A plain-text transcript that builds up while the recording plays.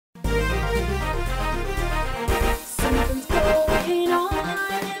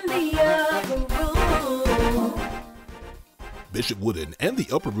Bishop Wooden and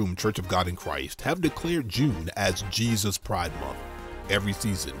the Upper Room Church of God in Christ have declared June as Jesus Pride Month. Every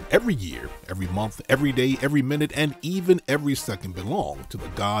season, every year, every month, every day, every minute, and even every second belong to the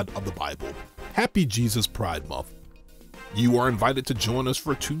God of the Bible. Happy Jesus Pride Month. You are invited to join us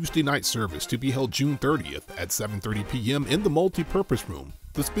for Tuesday night service to be held June 30th at 7:30 p.m. in the Multi-Purpose Room.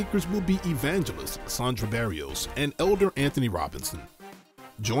 The speakers will be Evangelist Sandra Barrios and Elder Anthony Robinson.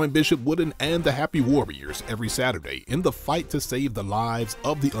 Join Bishop Wooden and the Happy Warriors every Saturday in the fight to save the lives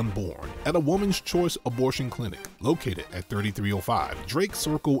of the unborn at a Woman's Choice Abortion Clinic located at 3305 Drake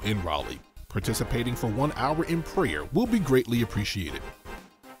Circle in Raleigh. Participating for 1 hour in prayer will be greatly appreciated.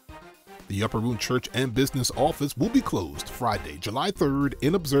 The Upper Room Church and Business Office will be closed Friday, July 3rd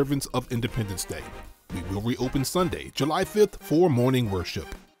in observance of Independence Day. We will reopen Sunday, July 5th for morning worship.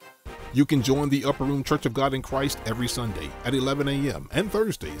 You can join the Upper Room Church of God in Christ every Sunday at 11 a.m. and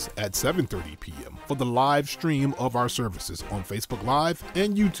Thursdays at 7:30 p.m. for the live stream of our services on Facebook Live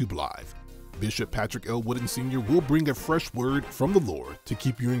and YouTube Live. Bishop Patrick L. Wooden Sr. will bring a fresh word from the Lord to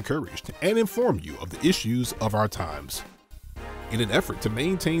keep you encouraged and inform you of the issues of our times. In an effort to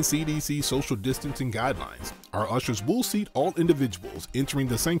maintain CDC social distancing guidelines, our ushers will seat all individuals entering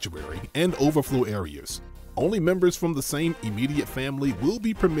the sanctuary and overflow areas. Only members from the same immediate family will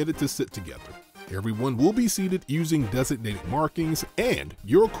be permitted to sit together. Everyone will be seated using designated markings, and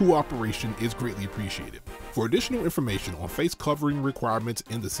your cooperation is greatly appreciated. For additional information on face covering requirements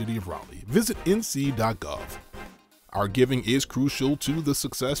in the city of Raleigh, visit nc.gov. Our giving is crucial to the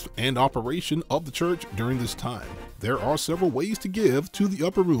success and operation of the church during this time. There are several ways to give to the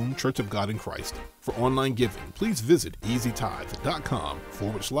Upper Room Church of God in Christ. For online giving, please visit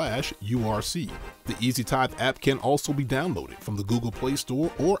easytithe.com/URC. The EasyTithe app can also be downloaded from the Google Play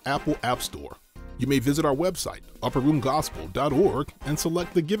Store or Apple App Store. You may visit our website, upperroomgospel.org, and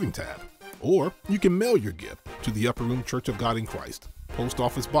select the Giving tab. Or you can mail your gift to the Upper Room Church of God in Christ, Post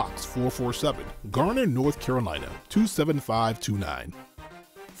Office Box 447, Garner, North Carolina 27529.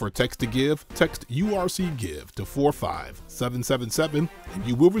 For text to give, text URC Give to 45777 and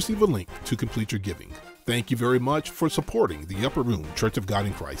you will receive a link to complete your giving. Thank you very much for supporting the Upper Room Church of God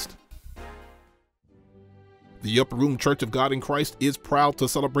in Christ. The Upper Room Church of God in Christ is proud to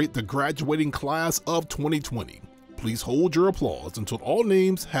celebrate the graduating class of 2020. Please hold your applause until all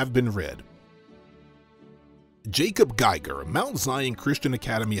names have been read. Jacob Geiger, Mount Zion Christian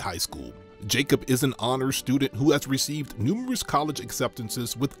Academy High School. Jacob is an honors student who has received numerous college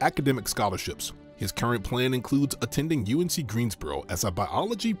acceptances with academic scholarships. His current plan includes attending UNC Greensboro as a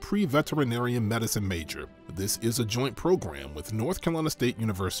biology pre-veterinarian medicine major. This is a joint program with North Carolina State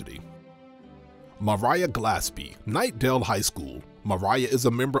University. Mariah Glaspie, Knightdale High School. Mariah is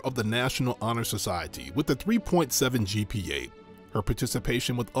a member of the National Honor Society with a 3.7 GPA. Her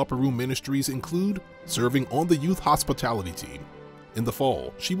participation with Upper Room Ministries include serving on the youth hospitality team. In the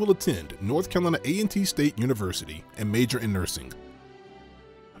fall, she will attend North Carolina A&T State University and major in nursing.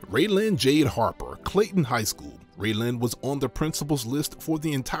 Raylyn Jade Harper, Clayton High School. Raylyn was on the principal's list for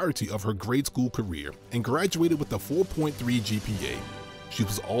the entirety of her grade school career and graduated with a 4.3 GPA. She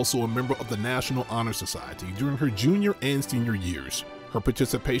was also a member of the National Honor Society during her junior and senior years. Her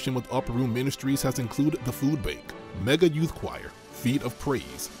participation with Upper Room Ministries has included the Food Bank, Mega Youth Choir, Feet of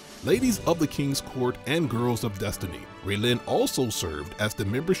Praise, Ladies of the King's Court, and Girls of Destiny. Raylyn also served as the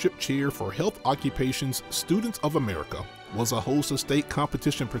membership chair for Health Occupations Students of America, was a host of state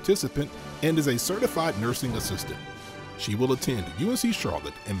competition participant, and is a certified nursing assistant. She will attend UNC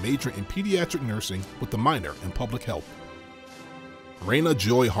Charlotte and major in pediatric nursing with a minor in public health. Raina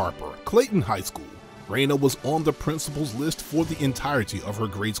Joy Harper, Clayton High School. Raina was on the principal's list for the entirety of her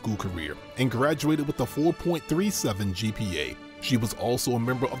grade school career and graduated with a 4.37 GPA. She was also a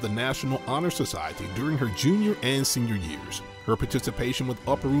member of the National Honor Society during her junior and senior years. Her participation with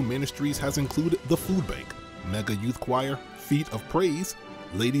Upper Room Ministries has included the Food Bank, Mega Youth Choir, Feet of Praise,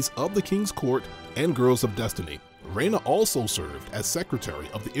 Ladies of the King's Court, and Girls of Destiny. Raina also served as secretary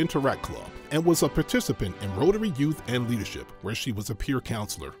of the Interact Club and was a participant in Rotary Youth and Leadership, where she was a peer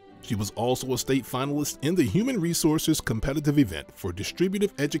counselor. She was also a state finalist in the Human Resources Competitive Event for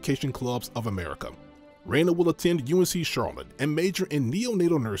Distributive Education Clubs of America. Raina will attend UNC Charlotte and major in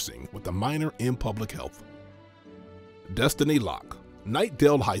neonatal nursing with a minor in public health. Destiny Locke,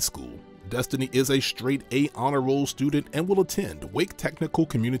 Knightdale High School. Destiny is a straight A honor roll student and will attend Wake Technical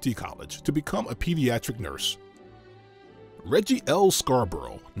Community College to become a pediatric nurse. Reggie L.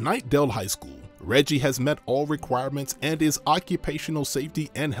 Scarborough, Knightdale High School. Reggie has met all requirements and is Occupational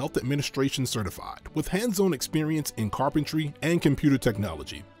Safety and Health Administration certified with hands-on experience in carpentry and computer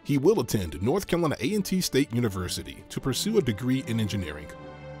technology. He will attend North Carolina A&T State University to pursue a degree in engineering.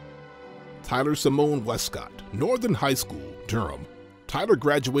 Tyler Simone Westcott, Northern High School, Durham. Tyler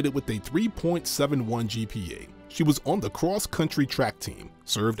graduated with a 3.71 GPA. She was on the cross-country track team,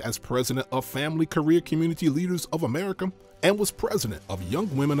 served as president of Family Career Community Leaders of America, and was president of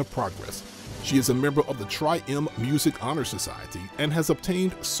Young Women of Progress. She is a member of the Tri-M Music Honor Society and has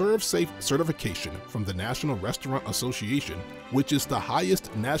obtained ServSafe certification from the National Restaurant Association, which is the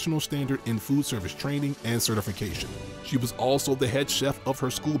highest national standard in food service training and certification. She was also the head chef of her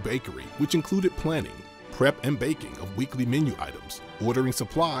school bakery, which included planning, prep and baking of weekly menu items, ordering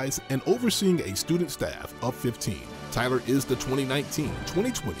supplies, and overseeing a student staff of 15. Tyler is the 2019-2020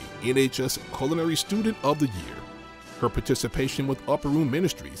 NHS Culinary Student of the Year. Her participation with Upper Room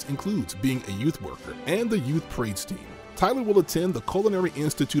Ministries includes being a youth worker and the youth praise team. Tyler will attend the Culinary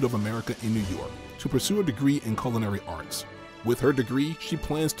Institute of America in New York to pursue a degree in culinary arts. With her degree, she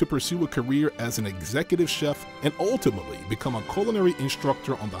plans to pursue a career as an executive chef and ultimately become a culinary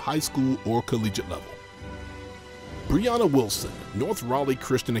instructor on the high school or collegiate level. Brianna Wilson, North Raleigh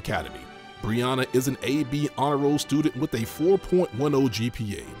Christian Academy. Brianna is an AB Honor Roll student with a 4.10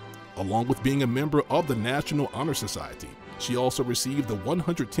 GPA. Along with being a member of the National Honor Society, she also received the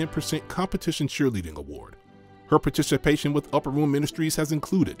 110% Competition Cheerleading Award. Her participation with Upper Room Ministries has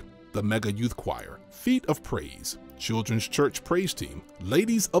included the Mega Youth Choir, Feet of Praise, Children's Church Praise Team,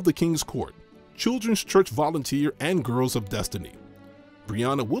 Ladies of the King's Court, Children's Church Volunteer, and Girls of Destiny.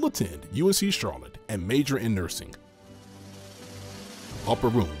 Brianna will attend UNC Charlotte and major in nursing. Upper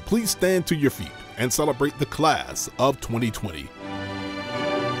Room, please stand to your feet and celebrate the class of 2020.